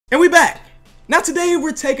And we back. Now today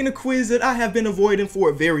we're taking a quiz that I have been avoiding for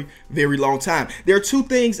a very, very long time. There are two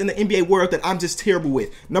things in the NBA world that I'm just terrible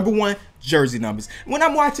with. Number one, jersey numbers. When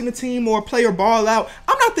I'm watching a team or a player ball out,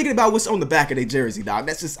 I'm not thinking about what's on the back of their jersey, dog.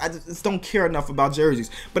 I just don't care enough about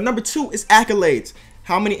jerseys. But number two is accolades.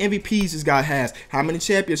 How many MVPs this guy has? How many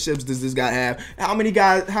championships does this guy have? How many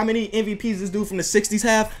MVPs this dude from the 60s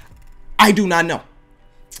have? I do not know.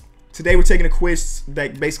 Today we're taking a quiz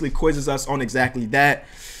that basically quizzes us on exactly that.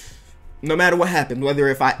 No matter what happened, whether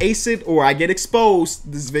if I ace it or I get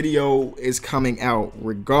exposed, this video is coming out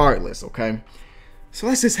regardless, okay? So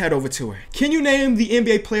let's just head over to it. Can you name the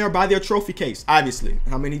NBA player by their trophy case? Obviously.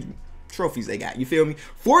 How many trophies they got? You feel me?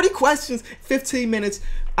 40 questions, 15 minutes.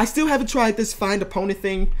 I still haven't tried this find opponent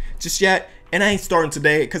thing just yet. And I ain't starting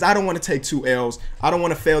today because I don't want to take 2 L's. I don't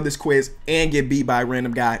want to fail this quiz and get beat by a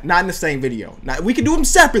random guy. Not in the same video. Now, we can do them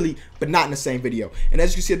separately, but not in the same video. And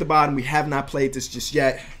as you can see at the bottom, we have not played this just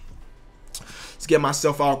yet. Let's get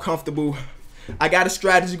myself all comfortable. I got a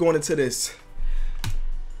strategy going into this.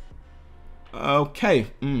 Okay.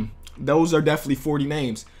 Those are definitely 40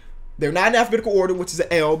 names. They're not in alphabetical order, which is an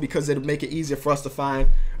L because it'll make it easier for us to find.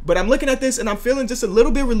 But I'm looking at this and I'm feeling just a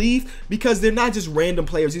little bit relieved because they're not just random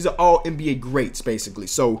players. These are all NBA greats, basically.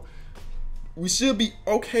 So we should be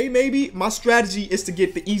okay, maybe. My strategy is to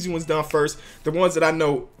get the easy ones done first. The ones that I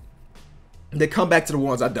know, they come back to the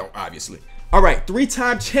ones I don't, obviously. All right,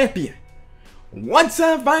 3-time champion.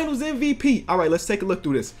 1-time finals MVP. All right, let's take a look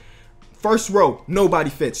through this. First row, nobody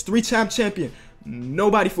fits. 3-time champion.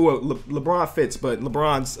 Nobody for LeBron fits, but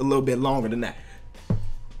LeBron's a little bit longer than that.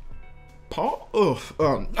 Paul,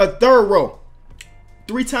 a third row,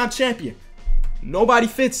 3-time champion. Nobody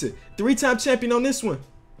fits it. 3-time champion on this one.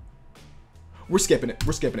 We're skipping it.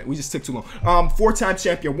 We're skipping it. We just took too long. 4-time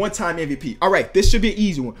champion, 1-time MVP. All right, this should be an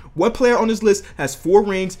easy one. What player on this list has 4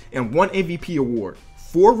 rings and 1 MVP award?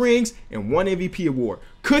 4 rings and 1 MVP award.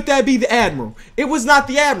 Could that be the Admiral? It was not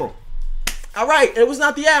the Admiral. All right, it was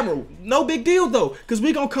not the Admiral. No big deal, though, because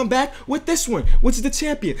we're going to come back with this one, which is the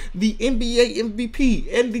champion, the NBA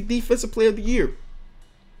MVP, and the Defensive Player of the Year.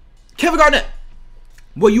 Kevin Garnett.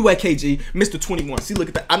 Where you at, KG? Mr. 21. See, look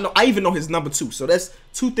at that. I even know his number 2, so that's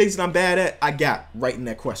 2 things that I'm bad at. I got right in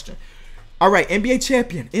that question. All right, NBA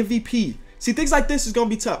champion, MVP. See, things like this is going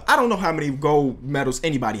to be tough. I don't know how many gold medals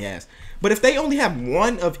anybody has, but if they only have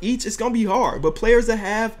 1 of each, it's going to be hard. But players that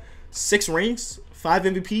have 6 rings, 5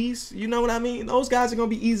 MVPs, you know what I mean? Those guys are going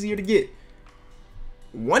to be easier to get.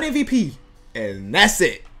 1 MVP, and that's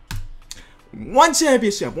it. 1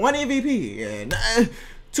 championship, 1 MVP, and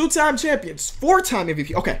 2-time champions, 4-time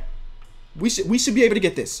MVP. Okay, we should be able to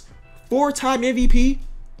get this. 4-time MVP.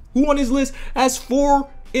 Who on this list has 4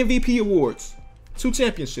 MVP awards? 2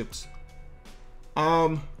 championships.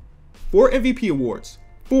 4 MVP awards.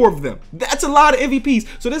 4 of them. That's a lot of MVPs.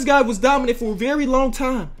 So this guy was dominant for a very long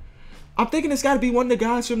time. I'm thinking it's got to be one of the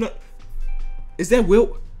guys from the... Is that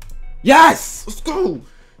Wilt? Yes! Let's go!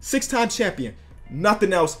 6-time champion.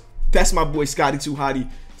 Nothing else. That's my boy Scotty Too Hottie.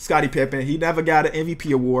 Scottie Pippen. He never got an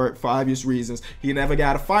MVP award for obvious reasons. He never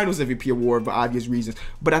got a Finals MVP award for obvious reasons.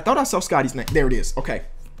 But I thought I saw Scotty's name. There it is. Okay.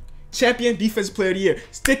 Champion, Defensive Player of the Year.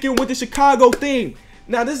 Sticking with the Chicago theme.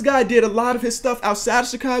 Now, this guy did a lot of his stuff outside of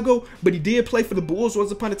Chicago, but he did play for the Bulls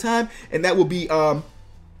once upon a time, and that would be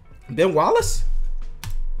Ben Wallace.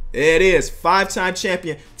 There it is. 5-time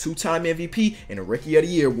champion, 2-time MVP, and a Rookie of the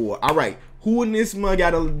Year award. All right. Who in this mug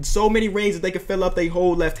got so many rings that they could fill up their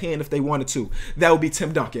whole left hand if they wanted to? That would be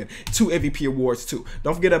Tim Duncan. 2 MVP awards, too.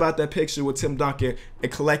 Don't forget about that picture with Tim Duncan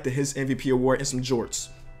and collected his MVP award and some jorts.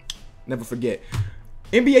 Never forget.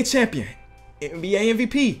 NBA champion, NBA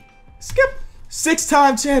MVP. Skip.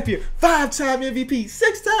 6-time champion, 5-time MVP,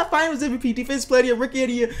 6-time Finals MVP, Defensive Player of the Year, Rookie of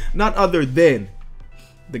the Year. None other than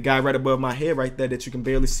the guy right above my head right there that you can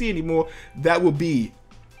barely see anymore. That will be,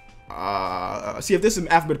 see, if this is in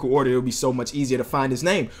alphabetical order, it would be so much easier to find his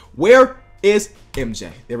name. Where is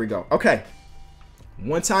MJ? There we go. Okay.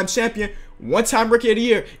 1-time champion, 1-time Rookie of the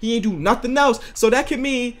Year. He ain't do nothing else. So that could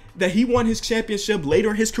mean that he won his championship later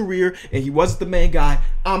in his career and he wasn't the main guy.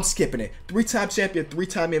 I'm skipping it. 3-time champion,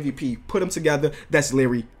 3-time MVP. Put them together. That's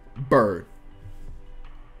Larry Bird.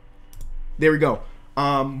 There we go.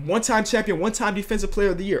 1-time champion, 1-time Defensive Player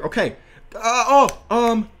of the Year. Okay.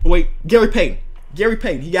 Wait. Gary Payton. Gary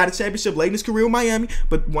Payton. He got a championship late in his career with Miami,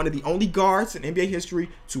 but one of the only guards in NBA history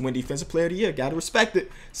to win Defensive Player of the Year. Gotta respect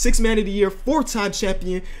it. 6th Man of the Year, 4-time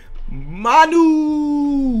champion, Manu,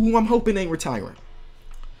 who I'm hoping ain't retiring.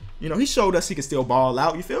 You know, he showed us he can still ball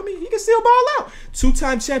out. You feel me? He can still ball out.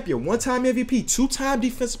 2-time champion, 1-time MVP, 2-time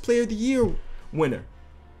Defensive Player of the Year winner.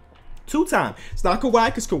 2-time. It's not Kawhi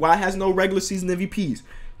because Kawhi has no regular season MVPs.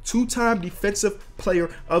 Two-time Defensive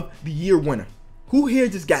Player of the Year winner. Who here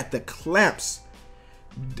just got the clamps?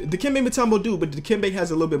 Dikembe Mutombo do, but Dikembe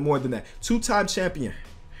has a little bit more than that. Two-time champion.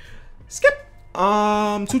 Skip.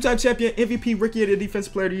 Two-time champion, MVP, Rookie of the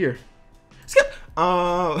Defensive Player of the Year. Skip.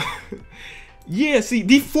 Yeah, see,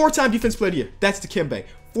 the 4-time Defensive Player of the Year. That's Dikembe.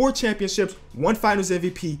 4 championships, 1 Finals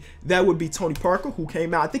MVP. That would be Tony Parker, who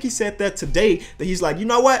came out. I think he said that today, that he's like, you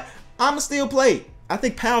know what? I'ma still play. I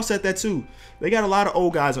think Powell said that too. They got a lot of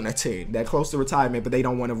old guys on that team that close to retirement, but they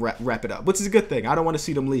don't want to wrap it up, which is a good thing. I don't want to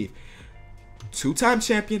see them leave. 2-time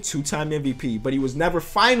champion, 2-time MVP, but he was never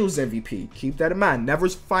Finals MVP. Keep that in mind. Never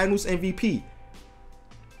Finals MVP.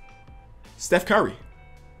 Steph Curry.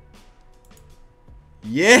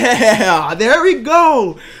 Yeah, there we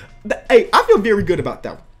go. Hey, I feel very good about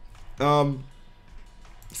that one.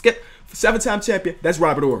 Skip. 7-time champion, that's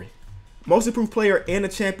Robert Horry. Most improved player and a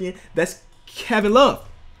champion, that's Kevin Love.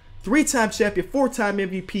 3-time champion, 4-time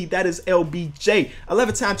MVP, that is LBJ.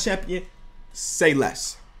 11-time champion, say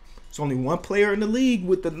less. There's only one player in the league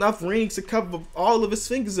with enough rings to cover all of his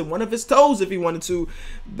fingers and one of his toes if he wanted to.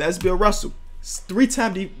 That's Bill Russell.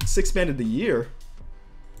 3-time Sixth Man of the Year.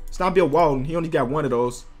 It's not Bill Walton. He only got one of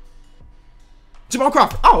those. Jamal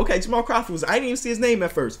Crawford. Oh, okay. Jamal Crawford was. I didn't even see his name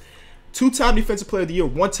at first. 2-time Defensive Player of the Year,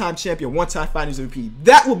 1-time champion, 1-time Finals MVP.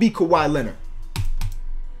 That would be Kawhi Leonard.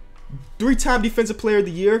 3-time Defensive Player of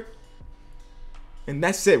the Year. And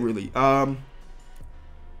that's it, really.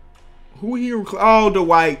 Who here? Oh,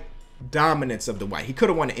 Dwight. Dominance of Dwight. He could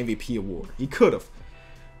have won the MVP award. He could have.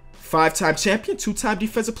 5-time champion, 2-time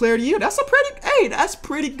Defensive Player of the Year. That's a pretty. Hey, that's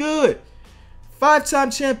pretty good. 5-time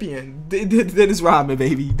champion. Dennis Rodman,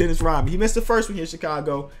 baby. Dennis Rodman. He missed the first one here in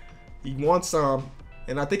Chicago. He won some.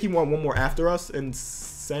 And I think he won one more after us in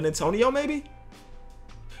San Antonio, maybe?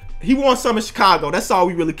 He won some in Chicago. That's all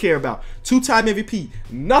we really care about. 2-time MVP.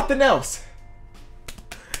 Nothing else.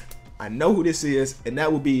 I know who this is, and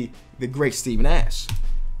that would be the great Steve Nash.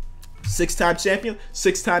 6-time champion,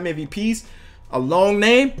 6-time MVPs. A long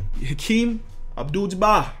name, Hakeem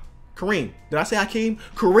Abdul-Jabbar. Kareem. Did I say Hakeem?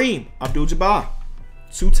 Kareem Abdul-Jabbar.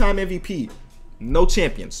 2-time MVP. No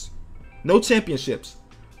champions. No championships.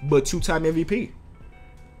 But 2-time MVP.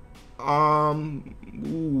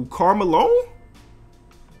 Karl Malone?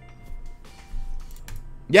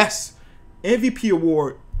 Yes. MVP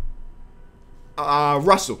award.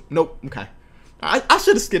 Russell. Nope. Okay. I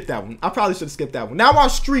should have skipped that one. I probably should have skipped that one. Now our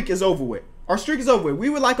streak is over with. Our streak is over with. We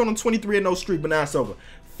were like on a 23-0 streak, but now it's over.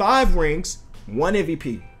 5 rings, 1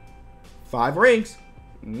 MVP. 5 rings,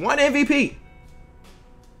 1 MVP.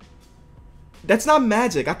 That's not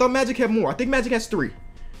Magic. I thought Magic had more. I think Magic has 3.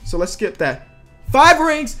 So let's skip that. 5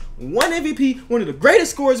 rings, 1 MVP. One of the greatest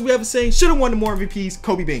scorers we ever seen. Should have won the more MVPs.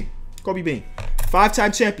 Kobe Bean. Kobe Bean.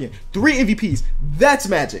 5-time champion. 3 MVPs. That's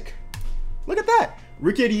Magic. Look at that.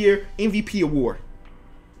 Rookie of the Year, MVP award.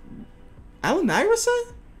 Allen Iverson?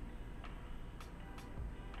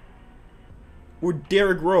 Or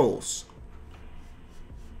Derrick Rose?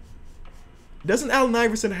 Doesn't Allen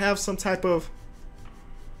Iverson have some type of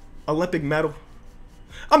Olympic medal?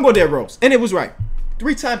 I'm going Derrick Rose. And it was right.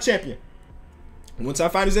 3-time champion. 1-time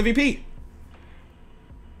Finals MVP.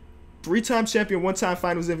 3-time champion, 1-time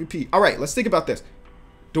Finals MVP. All right, let's think about this.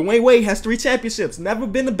 Dwayne Wade has 3 championships. Never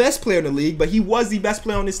been the best player in the league, but he was the best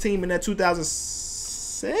player on this team in that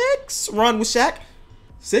 2006 run with Shaq.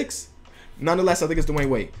 6? Nonetheless, I think it's Dwayne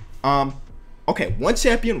Wade. Okay, 1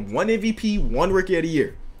 champion, 1 MVP, 1 Rookie of the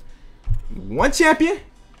Year. 1 champion,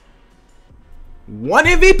 1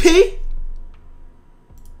 MVP.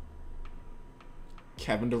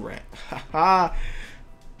 Kevin Durant. I'm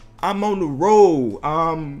on the roll.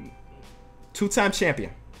 2-time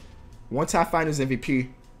champion. 1-time Finals MVP.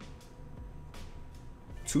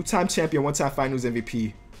 2-time champion, 1-time Finals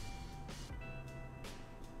MVP.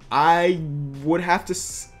 I would have to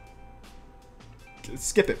skip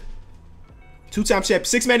it. 2-time champ,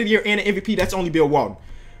 6 Man of the Year, and an MVP. That's only Bill Walton.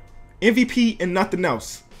 MVP and nothing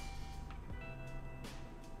else.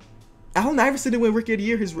 Allen Iverson didn't win Rookie of the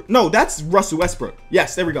Year. No, that's Russell Westbrook.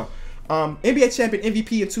 Yes, there we go. NBA champion,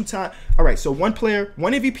 MVP, and 2-time. All right, so 1 player,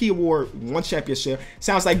 1 MVP award, 1 championship.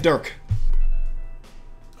 Sounds like Dirk.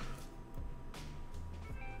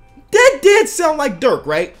 That did sound like Dirk,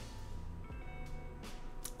 right?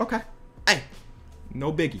 Okay. Hey,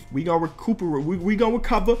 no biggie. We gonna recuperate. We gonna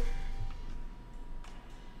recover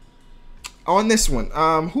on this one.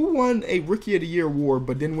 Who won a Rookie of the Year award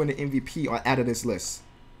but didn't win an MVP out of this list?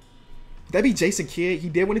 That'd be Jason Kidd. He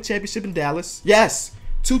did win a championship in Dallas. Yes.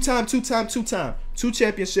 2-time. 2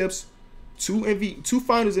 championships, 2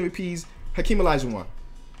 Finals MVPs. Hakeem Olajuwon.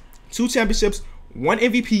 2 championships, 1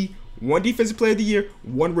 MVP, 1 Defensive Player of the Year,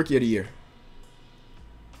 1 Rookie of the Year.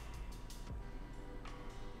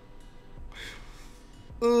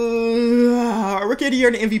 Rookie of the year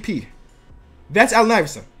and MVP. That's Allen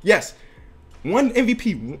Iverson. Yes. One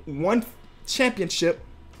MVP, one championship,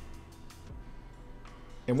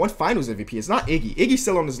 and one finals MVP. It's not Iggy. Iggy's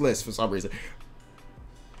still on this list for some reason.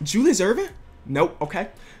 Julius Erving? Nope. Okay.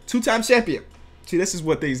 Two-time champion. See, this is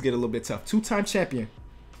what things get a little bit tough. Two-time champion.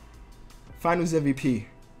 Finals MVP.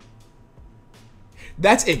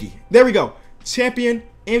 That's Iggy. There we go. Champion,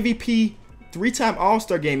 MVP, three-time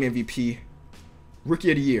All-Star Game MVP,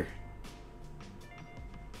 Rookie of the Year.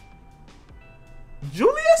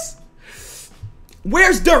 Julius?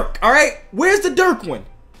 Where's Dirk? All right? Where's the Dirk one?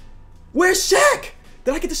 Where's Shaq?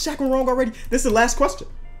 Did I get the Shaq one wrong already? This is the last question.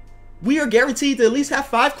 We are guaranteed to at least have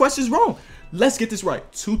 5 questions wrong. Let's get this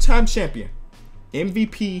right. Two-time champion,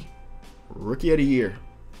 MVP, Rookie of the Year.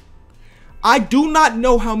 I do not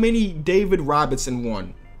know how many David Robinson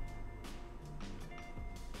won.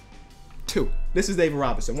 2. This is David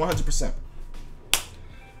Robinson, 100%.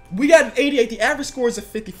 We got an 88. The average score is a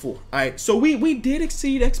 54. All right, so we did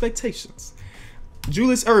exceed expectations.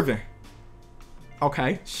 Julius Erving.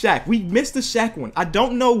 Okay, Shaq. We missed the Shaq one. I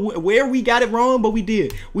don't know where we got it wrong, but we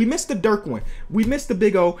did. We missed the Dirk one. We missed the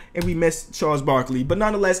Big O, and we missed Charles Barkley. But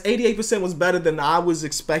nonetheless, 88% was better than I was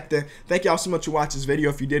expecting. Thank y'all so much for watching this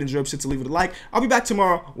video. If you did enjoy, please leave it a like. I'll be back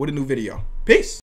tomorrow with a new video. Peace.